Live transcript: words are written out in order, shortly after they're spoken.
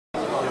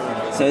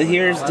So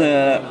here's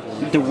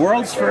the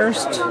world's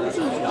first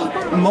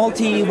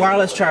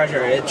multi-wireless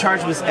charger. It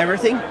charges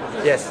everything?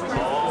 Yes.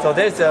 So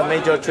there's a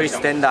major three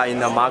standard in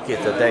the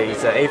market today.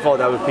 It's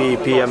A4WP,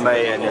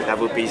 PMA, and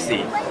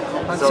WPC.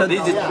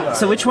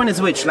 So which one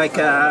is which? Like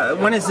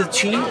one is the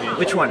Qi,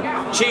 which one?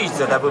 Qi is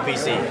the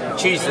WPC.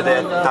 Qi is the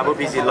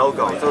WPC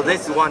logo. So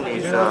this one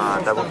is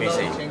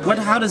WPC.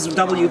 How does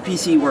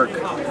WPC work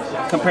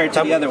compared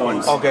to the other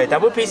ones? Okay,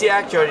 WPC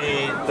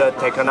actually the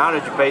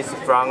technology based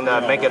from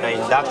the magnet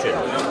induction.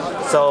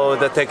 So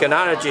the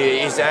technology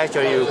is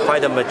actually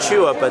quite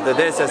mature, but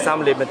there's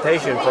some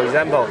limitation. For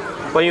example,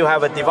 when you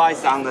have a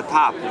device on the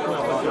top,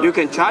 you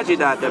can charge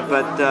it at it,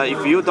 but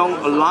if you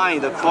don't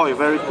align the coil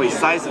very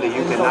precisely,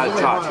 you cannot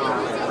charge.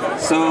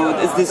 So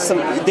is this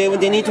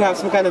they need to have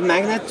some kind of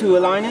magnet to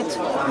align it?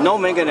 No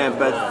magnet,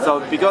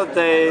 but because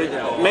the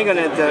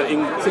magnet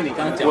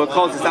will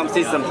cause some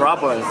system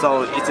problems,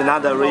 so it's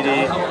not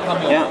really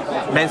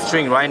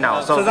mainstream right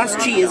now. So that's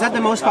Qi. Is that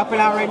the most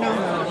popular right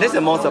now? This is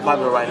the most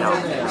popular right now.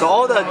 So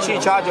all the Qi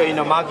charger in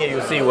the market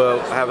you see will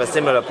have a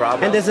similar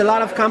problem. And there's a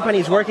lot of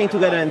companies working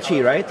together in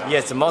Qi, right?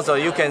 Yes, most of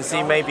you can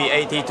see maybe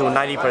 80 to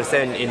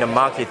 90% in the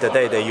market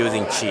today they're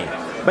using Qi.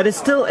 But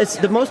it's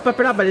the most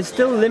popular, but it's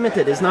still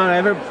limited. It's not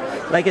ever,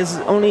 like it's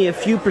only a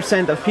few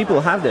 % of people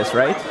have this,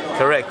 right?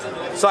 Correct.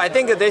 So I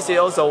think this is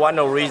also one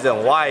of the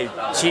reasons why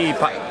Qi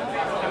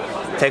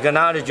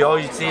technology, all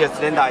you see a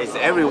standard is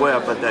everywhere,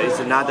 but it's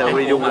not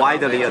really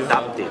widely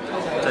adopted.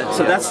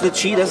 So that's the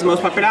Qi, that's the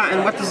most popular.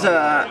 And what is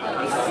the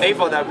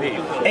A4WP?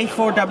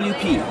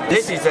 A4WP.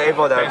 This is the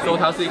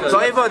A4WP. So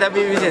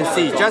A4WP you can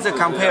see, just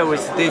compare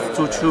with these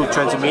two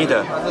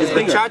transmitters. It's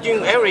the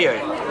charging area.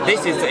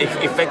 This is the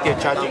effective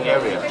charging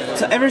area.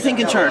 So everything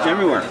can charge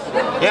everywhere?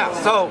 Yeah,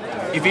 so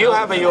if you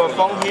have your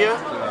phone here,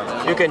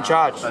 you can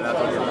charge.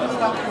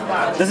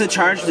 Does it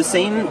charge the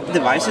same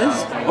devices?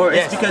 Or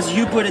it's because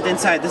you put it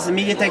inside? This is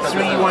MediaTek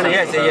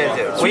 3188.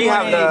 Yes. We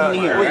have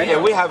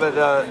we have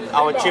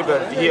our chip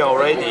here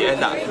already,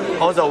 and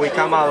also we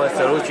come out with a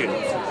solution.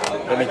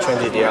 Let me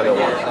change the other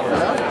one.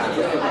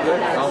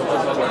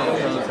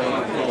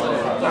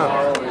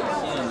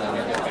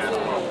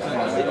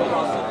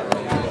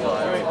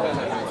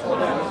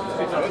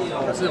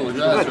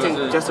 I think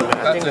this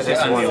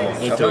one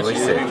need to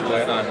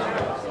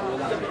reset.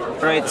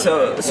 Right,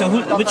 so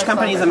which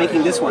companies are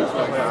making this one?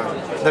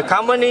 The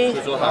company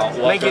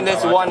making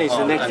this one is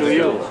next to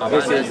you.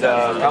 This is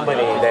the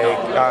company, they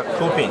are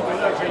Cooping.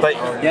 But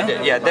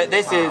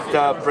this is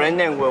the brand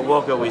name will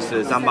work with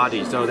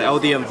somebody, so the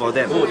LDM for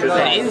them.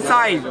 And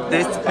inside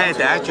this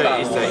pad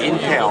actually is the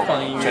Intel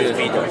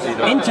transmitter.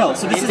 Intel,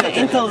 so this is the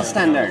Intel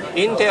standard?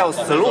 Intel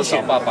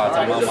solution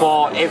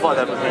for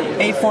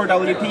A4WP.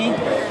 A4WP?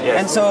 Yes.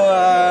 And so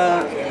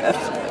a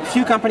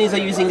few companies are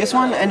using this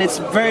one, and it's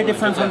very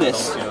different from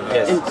this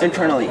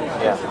internally.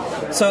 Yeah.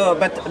 So,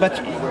 but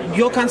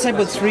your concept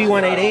with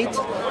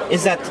 3188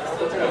 is that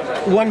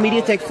one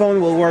MediaTek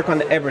phone will work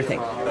on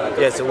everything.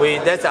 Yes,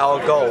 that's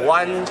our goal.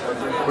 One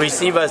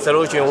receiver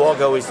solution work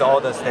with all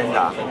the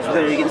standard. So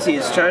there you can see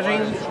it's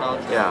charging.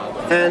 Yeah.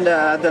 And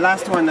the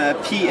last one,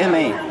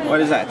 PMA. What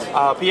is that?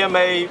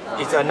 PMA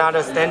is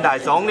another standard.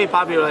 It's only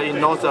popular in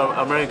North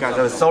America.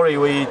 So sorry,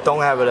 we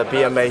don't have the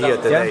PMA here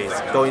today.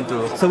 It's going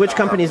to. So which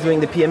company is doing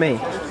the PMA?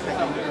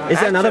 Is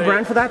there another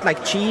brand for that?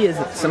 Like Qi? Is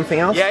it something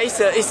else? Yeah, it's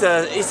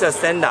a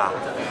standard.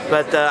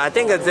 But I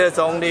think there's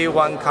only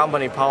one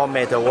company,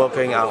 PowerMat,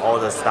 working on all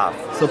the stuff.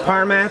 So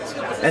PowerMat,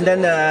 and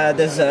then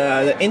there's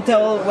the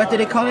Intel. What do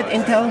they call it?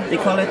 Intel? They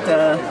call it.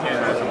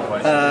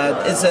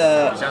 It's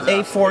a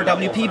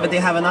A4WP, but they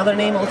have another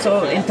name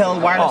also. Intel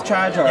wireless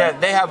charge. Or? Yeah,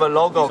 they have a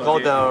logo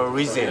called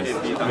resonant.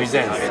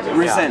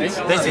 Resonant.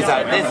 This is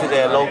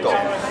their logo.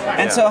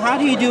 And so, how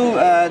do you do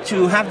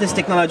to have this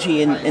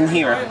technology in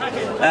here?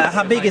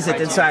 How big is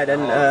it inside?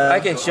 And I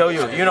can show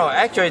you. You know,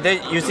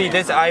 actually, you see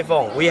this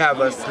iPhone. We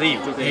have a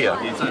sleeve here.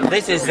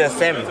 This is the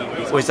same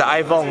with the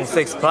iPhone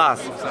 6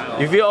 Plus.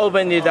 If you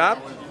open it up,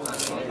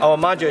 our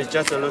module is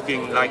just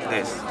looking like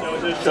this.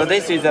 So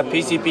this is the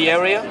PCB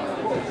area,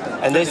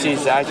 and this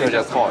is actually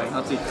the coil.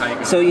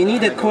 So you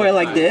need a coil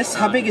like this.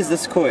 How big is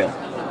this coil?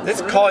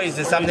 This coil is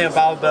something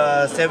about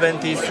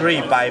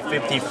 73 by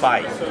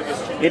 55.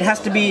 It has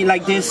to be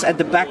like this at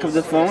the back of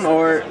the phone,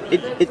 or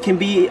it can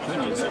be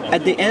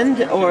at the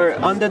end or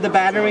under the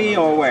battery,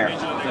 or where?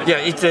 Yeah,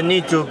 it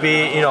need to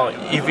be, you know,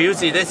 if you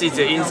see this is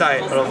the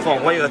inside of the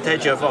phone, when you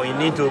attach your phone, you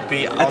need to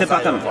be outside at the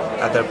bottom.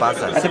 At the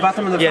bottom. At the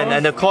bottom of the phone? Yeah,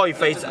 and the coil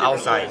face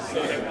outside.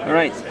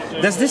 Right.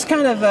 Does this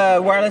kind of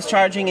wireless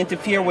charging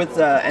interfere with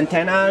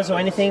antennas or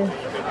anything?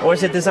 Or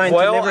is it designed to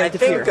never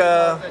interfere?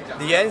 Well, I think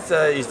the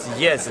answer is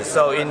yes.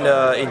 So in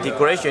the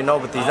integration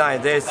of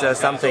design, there's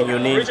something you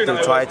need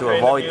to try to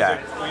avoid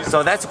that.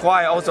 So that's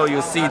why also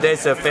you see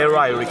there's a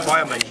ferrite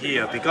requirement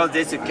here, because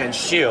this can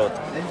shield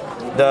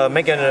the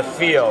magnetic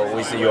field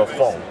with your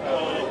phone.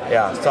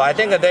 Yeah, so I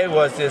think there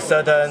was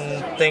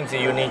certain things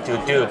you need to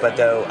do, but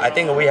I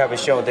think we have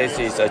shown this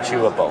is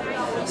achievable.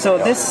 So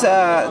this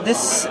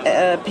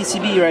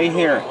PCB right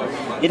here,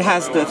 it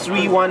has the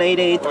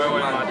 3188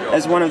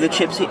 as one of the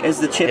chips, as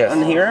the chip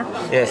on here.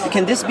 Yes.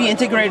 Can this be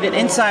integrated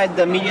inside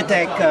the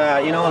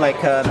MediaTek, you know,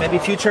 like maybe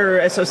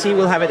future SoC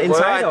will have it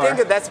inside? Well, I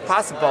think that's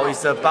possible.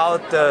 It's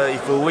about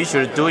if we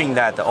should doing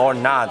that or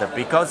not,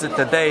 because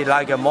today,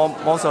 like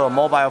most of the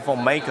mobile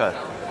phone maker,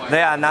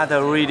 they are not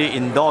really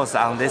endorsed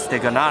on this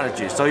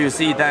technology. So you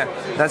see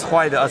that's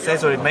why the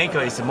accessory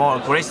maker is more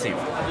aggressive.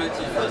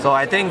 So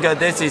I think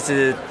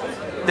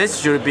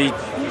this should be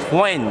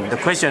when, the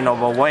question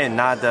of when,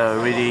 not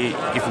really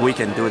if we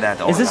can do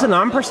that. Is this an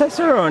ARM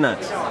processor or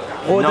not?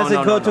 Or does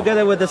it go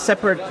together with a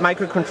separate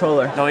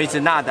microcontroller? No, it's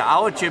not.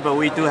 Our chip,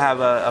 we do have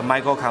a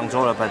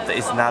microcontroller, but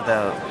it's not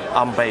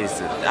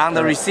ARM-based. On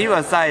the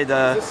receiver side,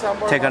 the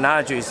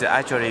technology is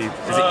actually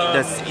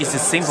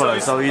it's simpler,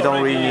 so you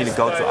don't really need to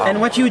go to ARM.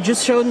 And what you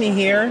just showed me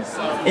here,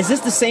 is this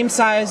the same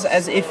size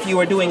as if you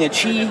were doing a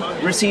Qi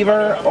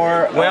receiver,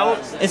 or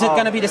is it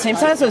going to be the same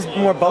size or is it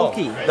more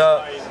bulky?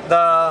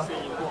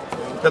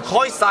 The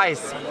coil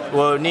size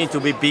will need to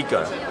be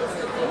bigger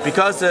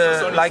because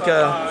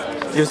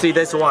you see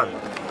this one.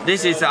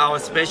 This is our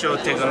special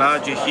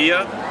technology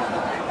here.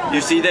 You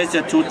see there's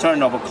a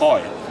two-turn of a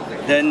coil.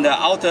 Then the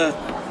outer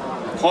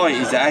coil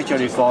is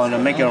actually for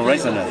making a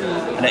resonant.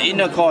 And the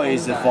inner coil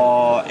is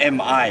for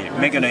MI,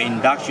 making an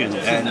induction,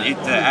 and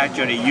it's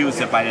actually used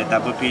by the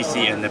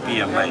WPC and the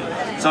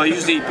PMA. So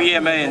you see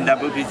PMA and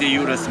WPC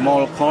use a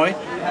small coil,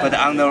 but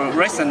on the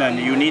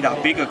resonant you need a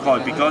bigger coil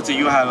because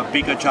you have a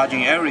bigger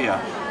charging area.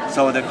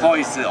 So the coil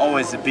is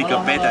always bigger,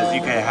 better.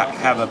 You can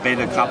have a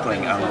better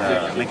coupling on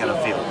the magnetic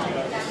field.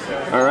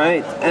 All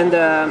right, and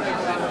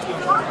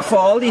for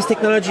all these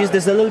technologies,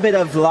 there's a little bit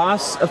of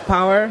loss of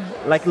power,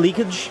 like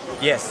leakage.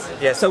 Yes.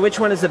 So which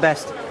one is the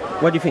best?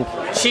 What do you think?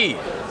 Qi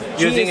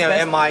using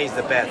an MI is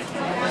the best.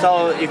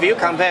 So if you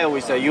compare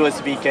with a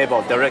USB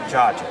cable direct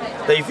charge,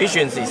 the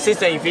efficiency,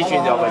 system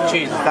efficiency of a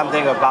Qi is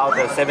something about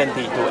 70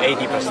 to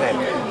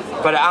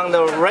 80%. But on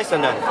the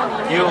resonant,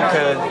 you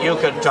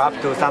can drop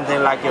to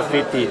something like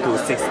 50 to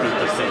 60%.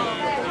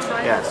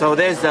 Yeah. So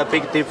there's a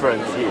big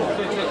difference here.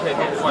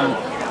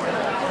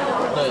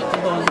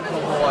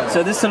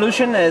 So this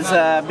solution is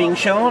being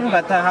shown,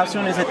 but how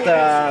soon is it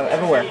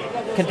everywhere?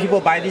 Can people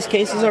buy these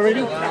cases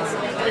already?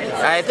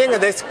 I think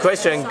this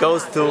question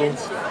goes to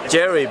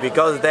Jerry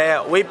because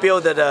we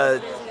build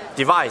the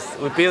device,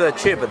 we build a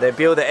chip, they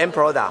build the end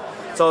product.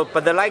 So,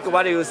 but like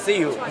what you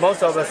see,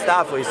 most of the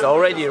stuff is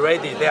already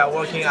ready. They are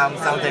working on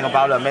something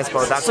about the mass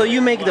production. So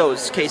you make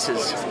those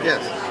cases?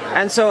 Yes.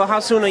 And so how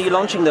soon are you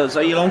launching those?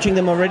 Are you launching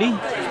them already?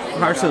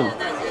 How soon?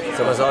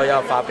 什么时候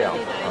要发表？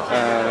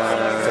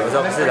什么时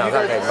候市场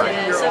上可以卖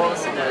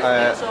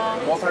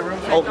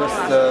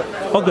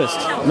？August,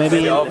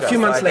 maybe a few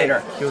months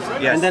later.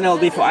 Yes. And then it'll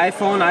be for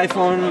iPhone,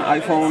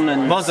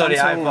 and mostly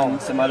Samsung iPhone,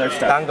 and some other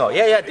stuff. Dangle.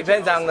 Yeah,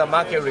 depends on the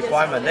market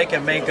requirement. They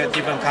can make a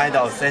different kind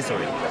of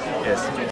accessory. Yes.